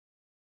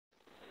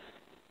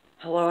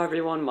Hello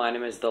everyone, my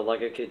name is the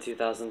Lego Kid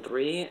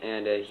 2003,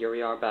 and here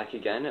we are back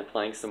again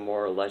playing some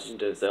more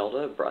Legend of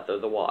Zelda Breath of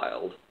the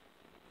Wild.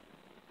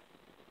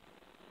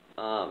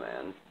 Oh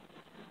man.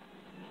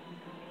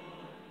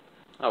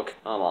 Oh,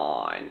 come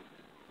on.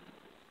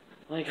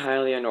 Like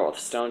Hylia North,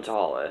 Stone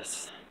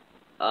Tallis.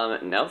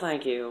 No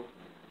thank you.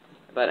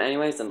 But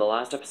anyways, in the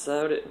last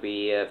episode,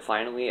 we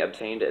finally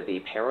obtained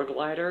the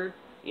paraglider,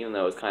 even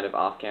though it was kind of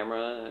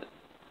off-camera.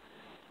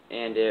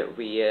 And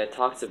we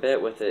talked a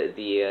bit with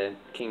the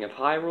King of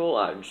Hyrule.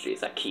 Oh jeez,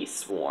 that key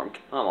swarm,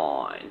 come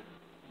on.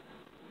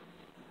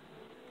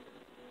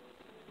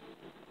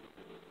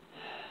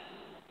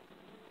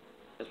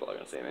 That's probably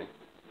gonna see me.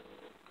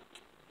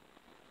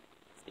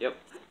 Yep.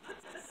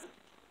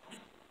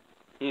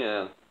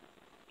 Yeah.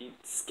 Be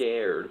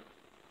scared.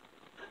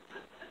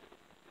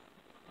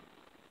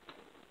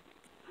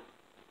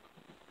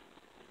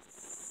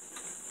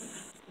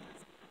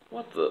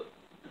 What the?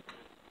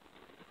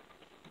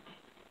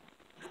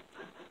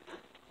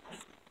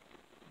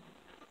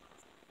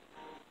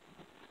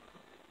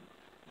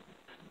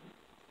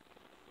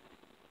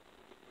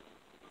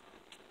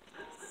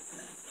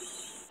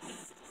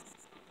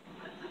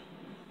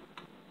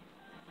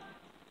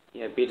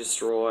 Yeah, be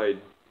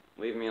destroyed.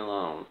 Leave me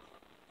alone.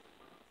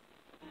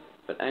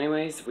 But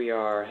anyways, we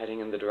are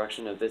heading in the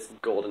direction of this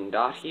golden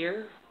dot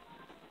here,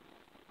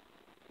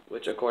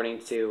 which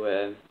according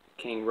to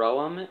King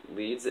Roam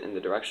leads in the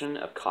direction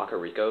of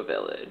Kakariko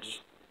Village.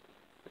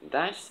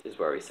 That is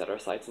where we set our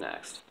sights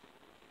next.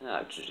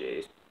 Ah,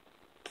 jeez.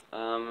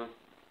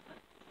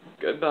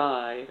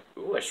 Goodbye.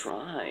 Ooh, a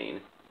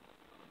shrine.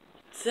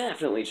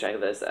 Definitely check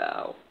this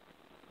out.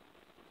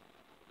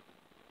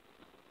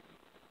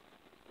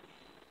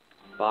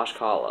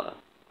 Boshkala.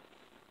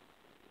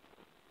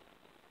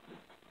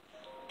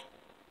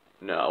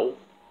 No.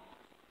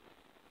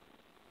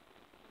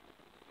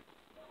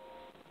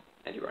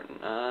 And you are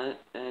not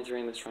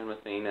entering the shrine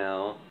with me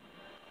now.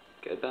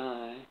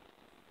 Goodbye.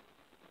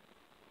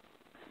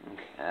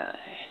 Okay.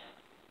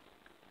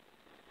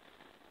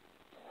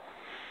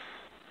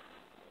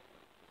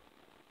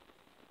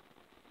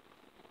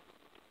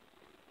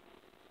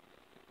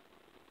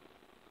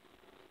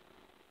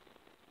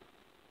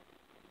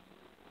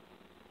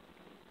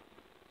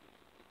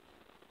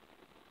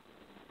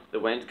 The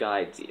wind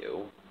guides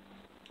you.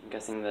 I'm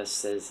guessing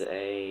this is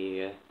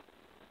a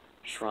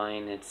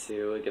shrine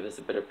to give us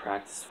a bit of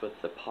practice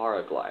with the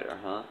paraglider,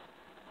 huh?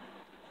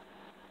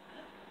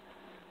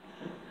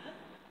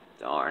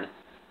 Darn. I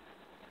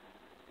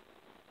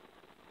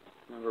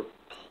remember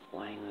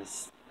playing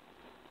this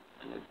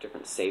in a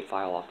different save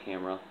file off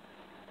camera.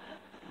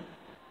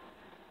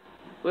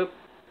 Whoop.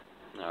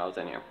 No, I was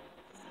in here.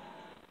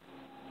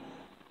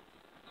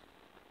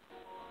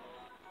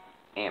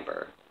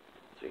 Amber.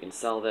 So we can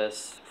sell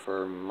this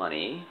for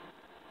money.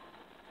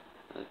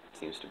 That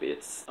seems to be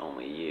its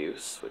only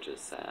use, which is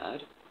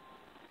sad.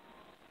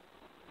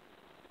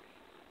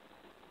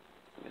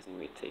 I'm guessing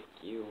we take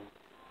you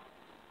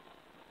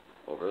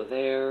over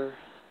there,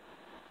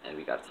 and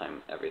we gotta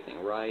time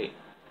everything right,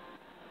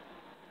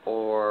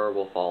 or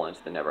we'll fall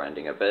into the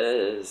never-ending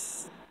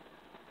abyss.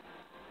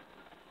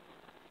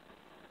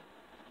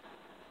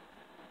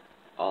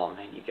 Oh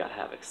man, you gotta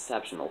have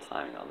exceptional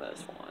timing on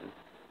this one.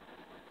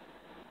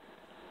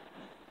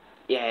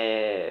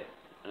 Yeah!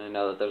 And I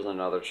know that there's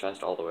another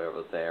chest all the way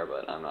over there,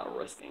 but I'm not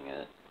risking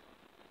it.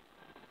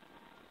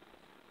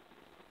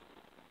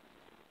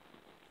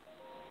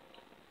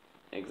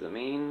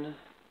 Examine.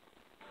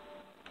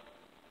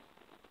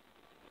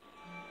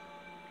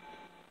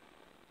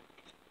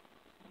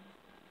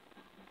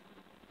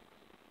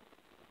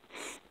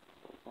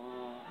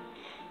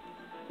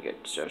 You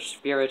get your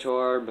spirit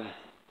orb,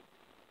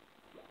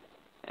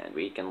 and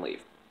we can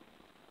leave.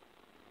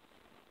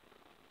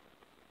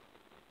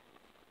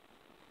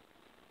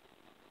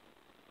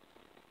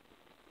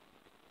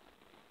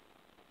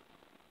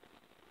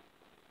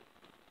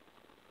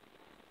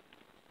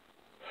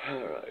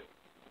 Alright.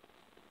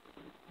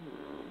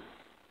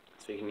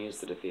 So we can use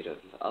the defeat of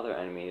other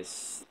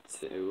enemies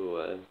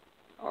to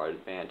our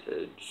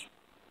advantage,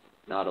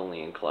 not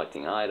only in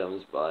collecting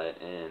items, but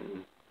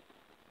in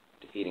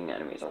defeating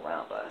enemies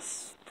around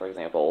us. For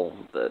example,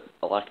 the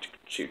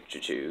electric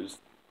choo-choo-choos,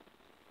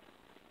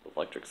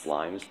 electric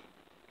slimes.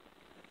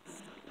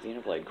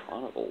 Xenoblade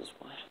Chronicles,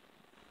 what?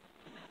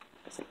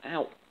 Listen,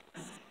 ow!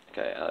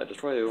 Okay,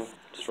 destroy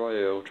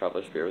you,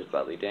 Traveler Sphere was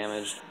badly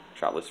damaged,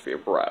 Traveler Sphere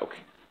broke.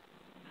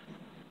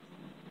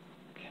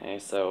 Okay,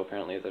 so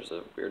apparently there's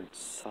a weird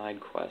side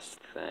quest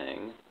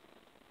thing.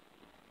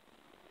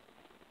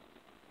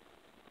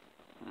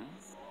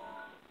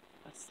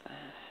 What's that?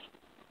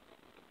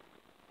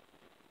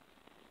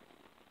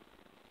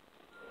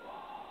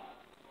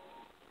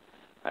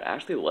 Alright,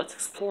 actually, let's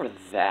explore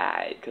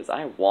that, because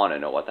I want to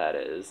know what that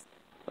is.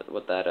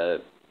 What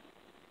that,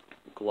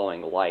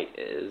 glowing light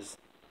is.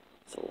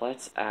 So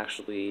let's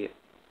actually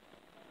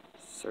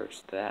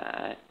search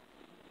that.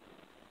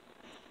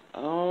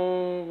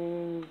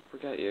 Oh,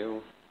 forget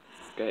you.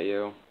 Forget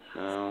you.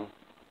 No.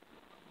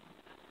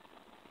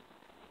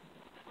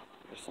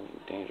 There's something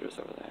dangerous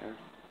over there.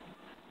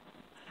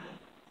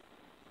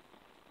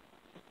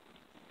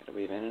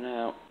 weave in and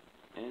out.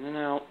 In and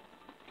out.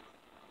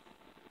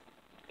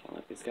 Can't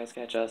let these guys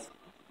catch us.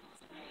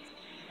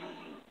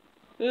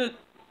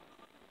 Have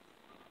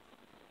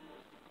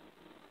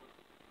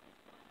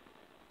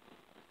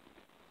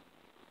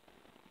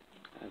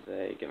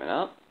they given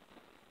up?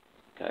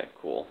 Okay,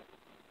 cool.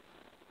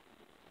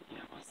 Yeah,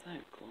 what's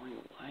that glowing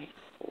light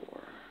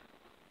for?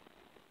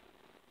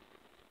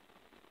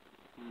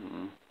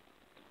 Something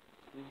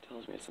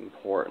tells me it's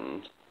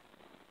important.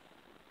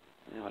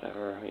 Yeah,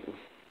 whatever. I mean,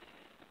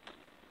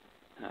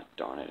 ah,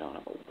 darn it, I don't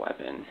have a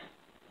weapon.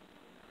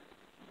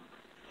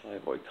 So I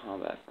avoid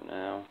combat for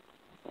now.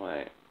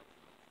 Wait.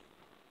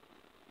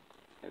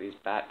 Yeah, these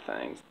bat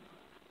things.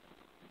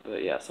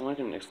 But yeah, someone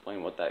can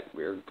explain what that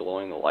weird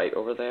glowing light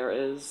over there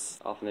is,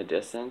 off in the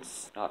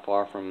distance, not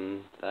far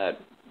from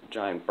that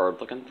giant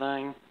bird-looking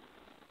thing,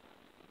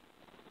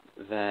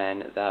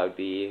 then that would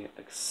be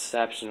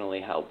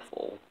exceptionally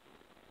helpful.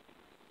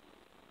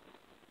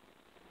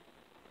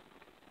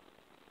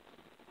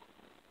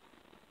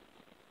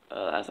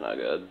 That's not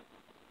good.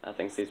 That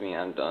thing sees me,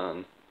 I'm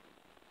done.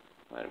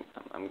 Wait,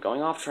 I'm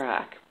going off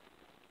track.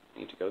 I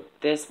need to go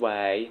this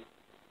way.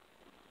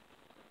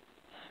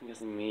 I'm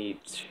guessing me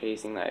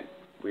chasing that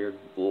weird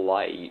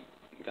light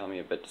got me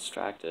a bit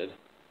distracted.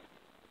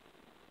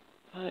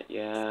 But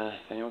yeah,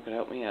 if anyone could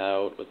help me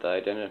out with the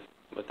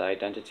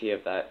identity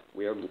of that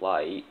weird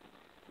light,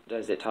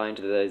 does it tie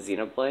into the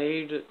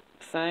Xenoblade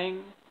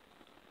thing?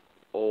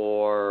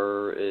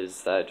 Or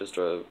is that just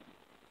a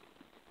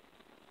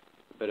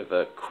bit of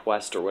a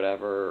quest or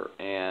whatever,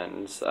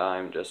 and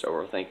I'm just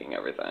overthinking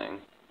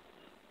everything?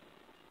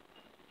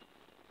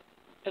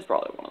 It's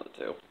probably one of the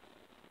two.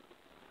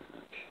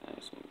 Okay,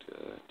 so I'm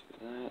gonna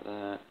do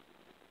that.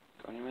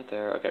 Going right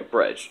there. Okay,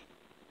 bridge.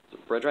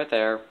 There's a bridge right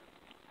there.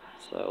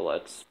 So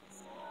let's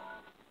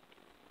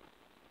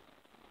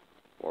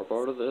warp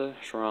over to the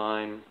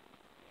shrine.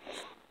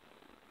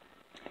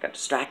 I got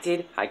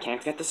distracted. I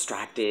can't get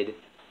distracted.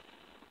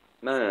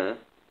 Meh.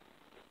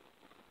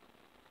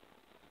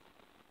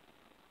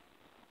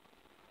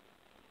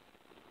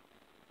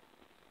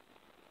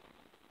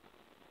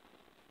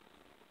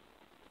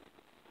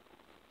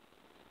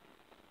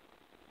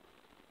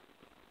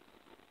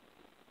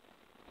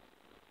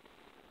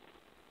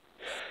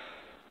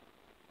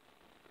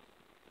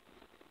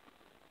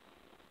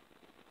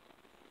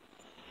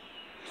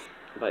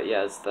 But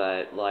yeah, does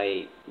that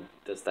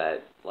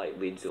light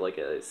lead to like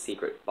a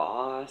secret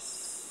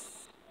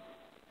boss?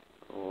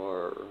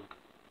 Or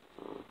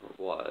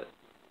what?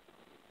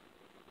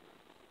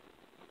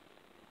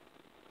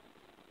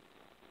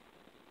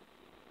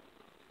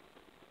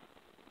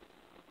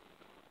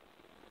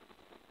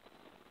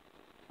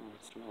 Oh,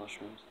 it's the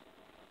mushrooms.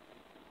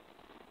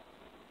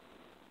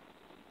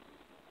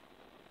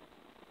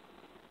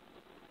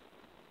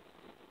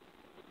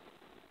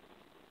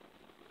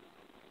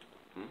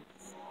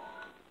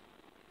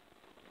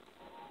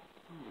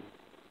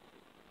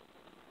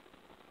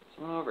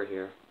 Someone over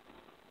here.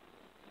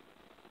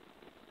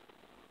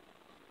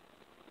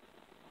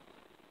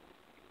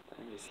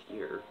 That is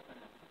here.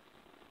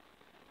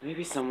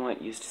 Maybe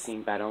somewhat used to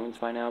seeing bad omens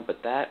by now,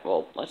 but that,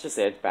 well, let's just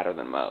say it's better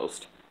than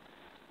most.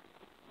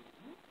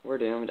 We're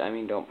doomed. I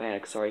mean, don't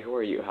panic. Sorry, who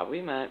are you? Have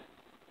we met?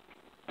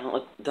 Well,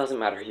 it doesn't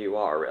matter who you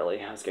are,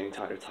 really. I was getting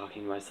tired of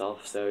talking to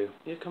myself, so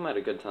you've come at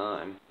a good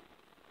time.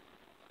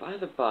 By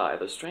the by,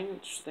 those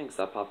strange things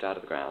that popped out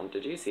of the ground,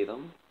 did you see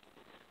them?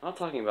 I'm not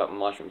talking about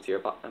mushrooms here,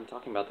 but I'm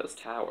talking about those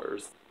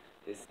towers.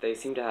 They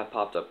seem to have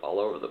popped up all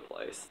over the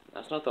place.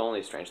 That's not the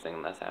only strange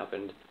thing that's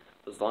happened.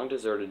 Those long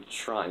deserted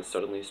shrines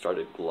suddenly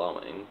started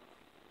glowing.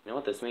 You know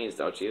what this means,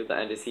 don't you? The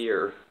end is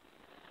here.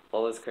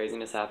 All this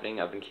craziness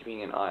happening, I've been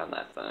keeping an eye on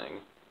that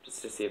thing,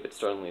 just to see if it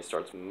suddenly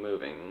starts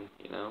moving,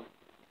 you know?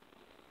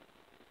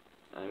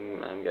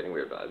 I'm getting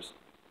weird vibes.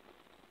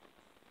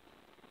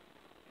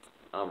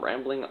 I'm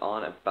rambling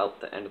on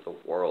about the end of the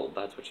world,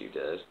 that's what you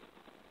did.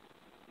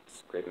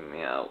 Scraping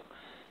me out.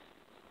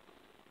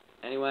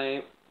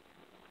 Anyway.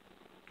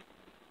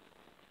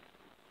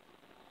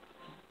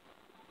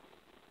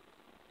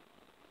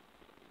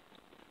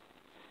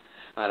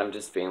 And I'm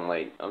just being,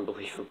 like,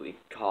 unbelievably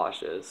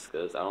cautious,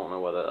 because I don't know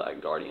whether that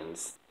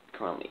Guardian's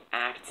currently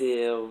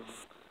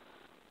active,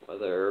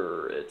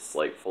 whether it's,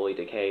 like, fully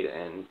decayed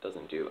and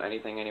doesn't do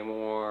anything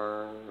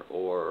anymore,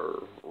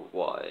 or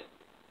what.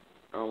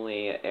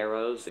 Normally,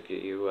 arrows, if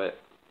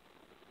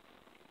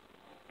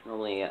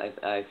normally,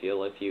 I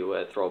feel if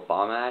you throw a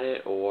bomb at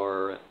it,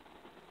 or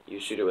you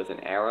shoot it with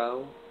an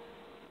arrow,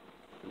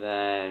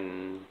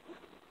 then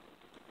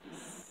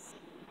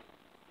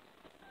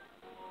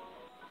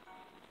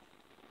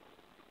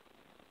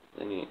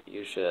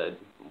you should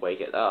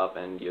wake it up,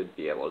 and you'd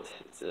be able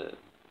to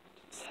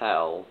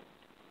tell.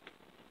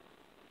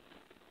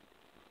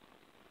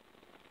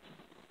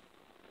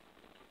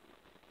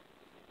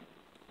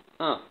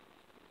 Huh.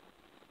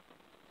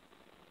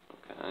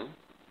 Okay.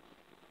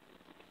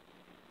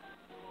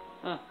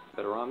 Huh.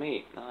 Bit of raw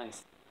meat.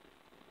 Nice.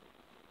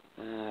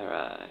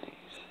 Alright.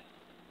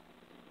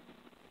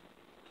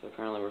 So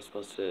apparently we're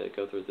supposed to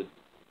go through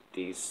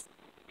these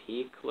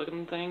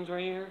peak-looking things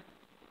right here?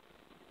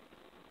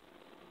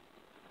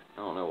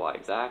 don't know why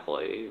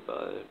exactly,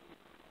 but...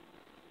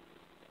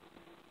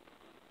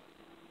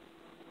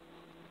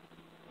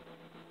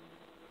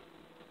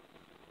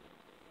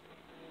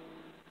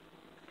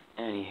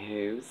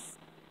 Anywho's...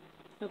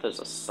 Oh, there's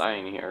a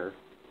sign here.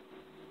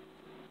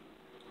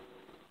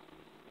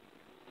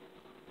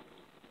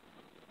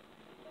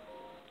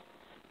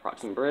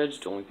 Proximate Bridge,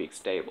 Dueling Peak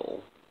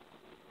Stable.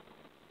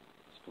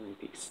 Dueling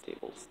Peak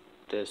Stable's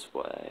this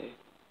way.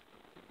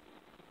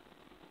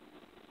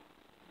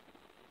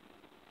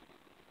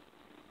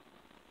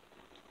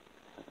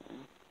 Okay.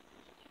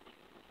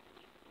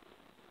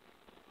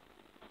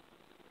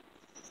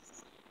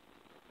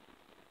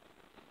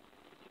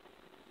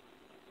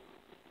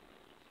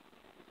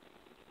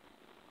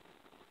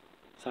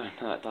 Sorry,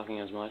 not talking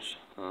as much,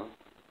 huh?